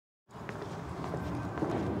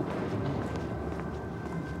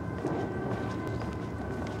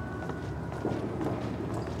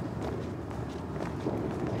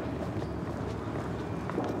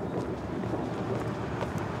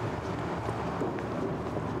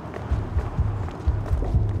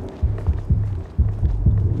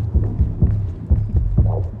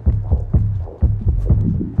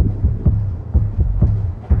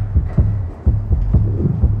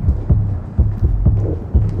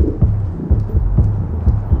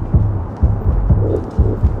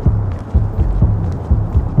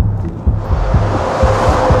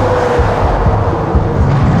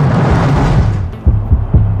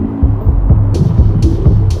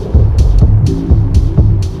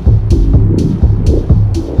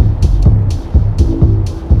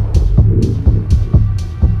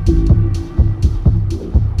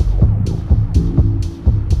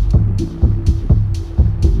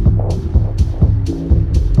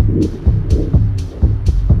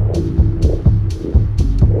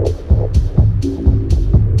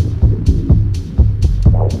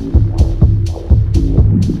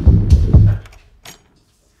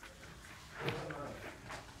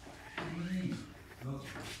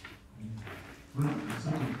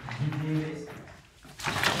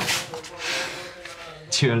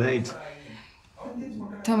You're late.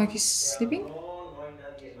 Tomek is sleeping?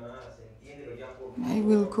 I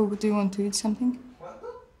will cook. Do you want to eat something?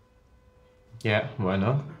 Yeah, why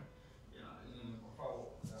not?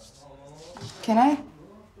 Can I?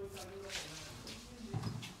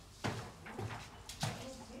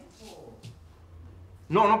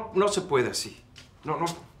 No se puede así. No.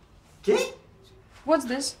 ¿Qué? What's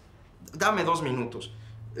this? Dame 2 minutos.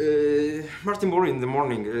 Martin Bory in the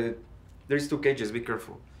morning. There's 2 cages, be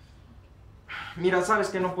careful. Mira, sabes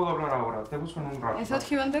que no puedo hablar ahora. Te busco en un rato. I thought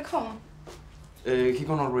he went back home. He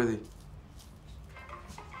gone already.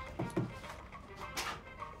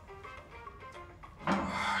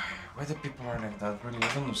 Why the people are like that? Really,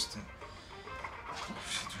 I don't understand. Oh,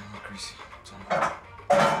 shit, driving me crazy.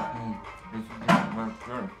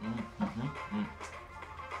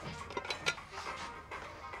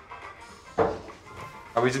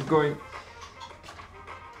 How is it going?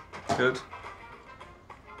 Good.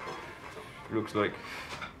 Looks like.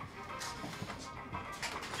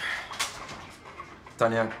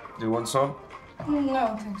 Tanya, do you want some?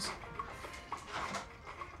 No, thanks.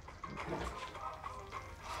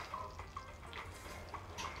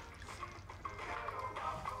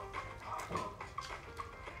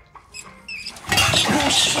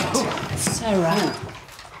 Sarah.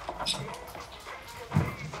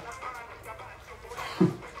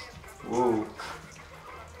 Whoa.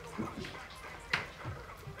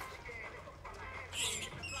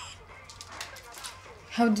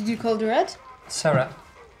 How did you call the rat? Sarah.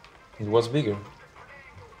 It was bigger.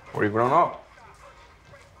 Or it grown up.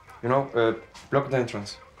 You know, block the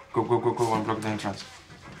entrance. Go and block the entrance.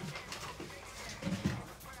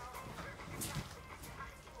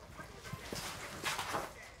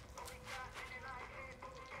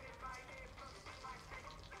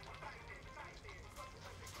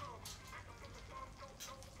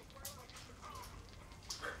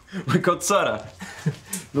 We got Sarah.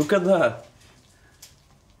 Look at that.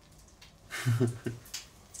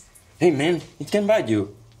 Hey man, it can bite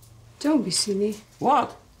you. Don't be silly.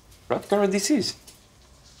 What? Rat carrier disease.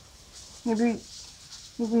 Maybe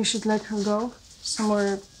you should let her go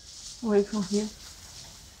somewhere away from here.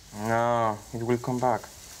 No, it will come back.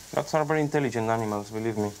 Rats are very intelligent animals,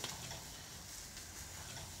 believe me.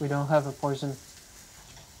 We don't have a poison.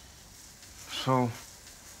 So,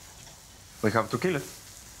 we have to kill it.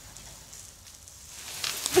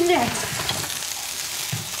 Блядь!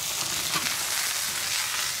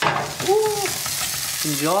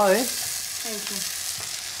 Enjoy. Thank you.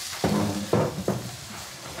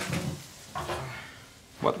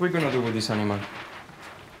 What are we gonna do with this animal?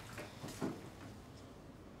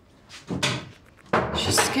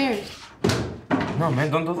 She's scared. No, man,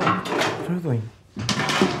 don't do that. What are you doing?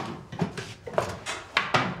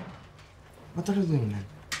 What are you doing, man?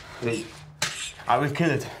 Please. I will kill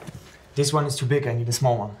it. This one is too big, I need a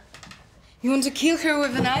small one. You want to kill her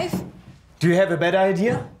with a knife? Do you have a better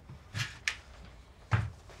idea?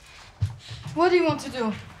 What do you want to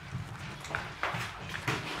do?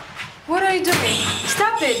 What are you doing?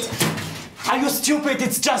 Stop it! Are you stupid?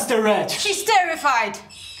 It's just a rat. She's terrified!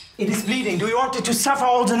 It is bleeding. Do you want it to suffer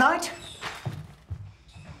all the night?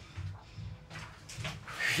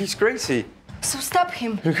 He's crazy. So stop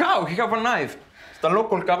him. How? He have a knife. ¿Está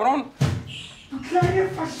loco el cabrón? Du kleine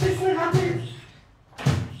verschissene Ratte!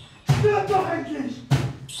 Stirb doch endlich!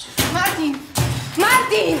 Martin!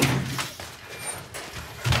 Martin!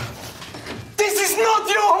 This is not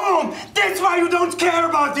your home! That's why you don't care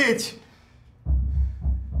about it!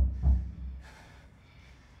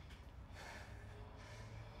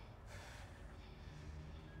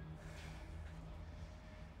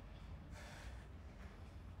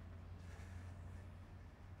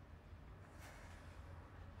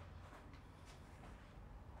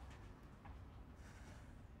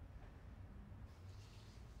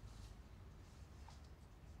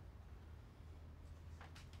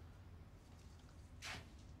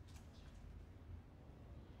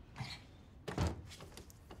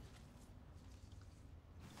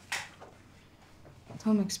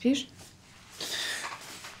 Tomek, śpisz?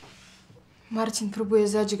 Marcin próbuje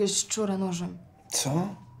zadźgać szczura nożem.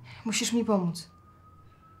 Co? Musisz mi pomóc.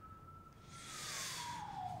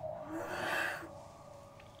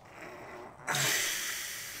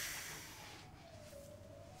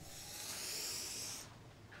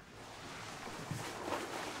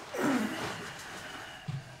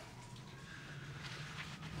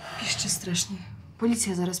 Piszczy strasznie.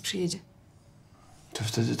 Policja zaraz przyjedzie. To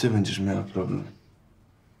wtedy ty będziesz miała problem.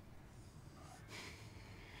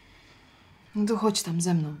 No to chodź tam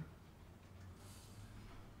ze mną.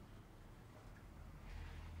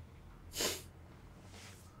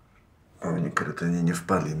 Oni kretyni nie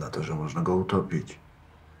wpadli na to, że można go utopić.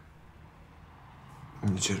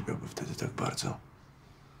 Nie cierpiałby wtedy tak bardzo.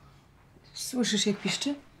 Słyszysz, jak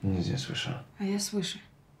piszczy? Nic nie słyszę. A ja słyszę.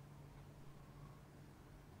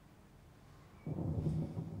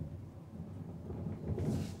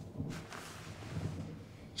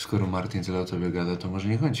 Skoro Martin tyle o tobie gada, to może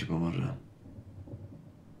niech on ci pomoże.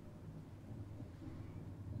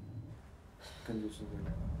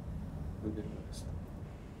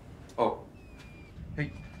 Oh.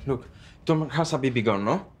 Hey, look. Tom has a baby gun,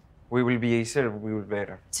 no? We will be easier, we will be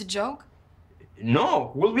better. It's a joke?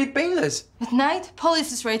 No, we'll be painless. At night,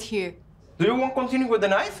 police is right here. Do you want to continue with the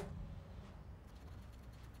knife?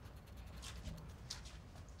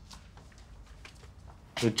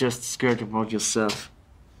 You're just scared about yourself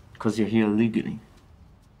because you're here legally.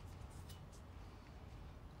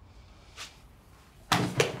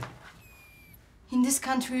 In this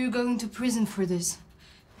country, you're going to prison for this.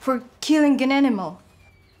 For killing an animal.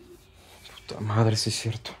 Puta madre, sí es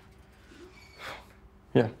cierto.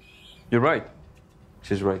 Yeah, you're right.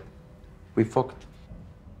 She's right. We fucked.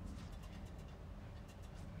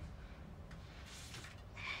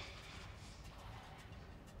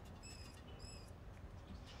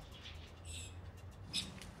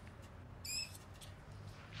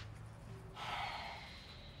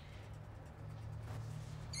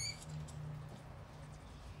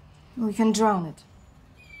 We can drown it.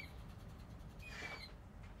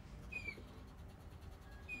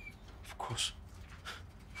 Of course.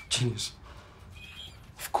 Genius.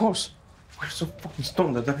 Of course. We're so fucking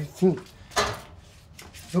stoned that I think.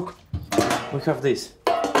 Look, we have this.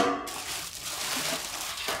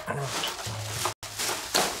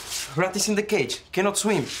 Rat is in the cage, cannot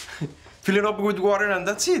swim. Fill it up with water and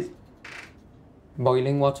that's it.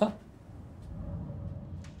 Boiling water?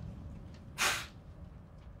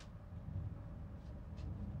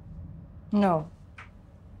 No.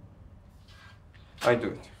 I do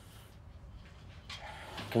it.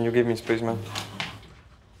 Can you give me space, man?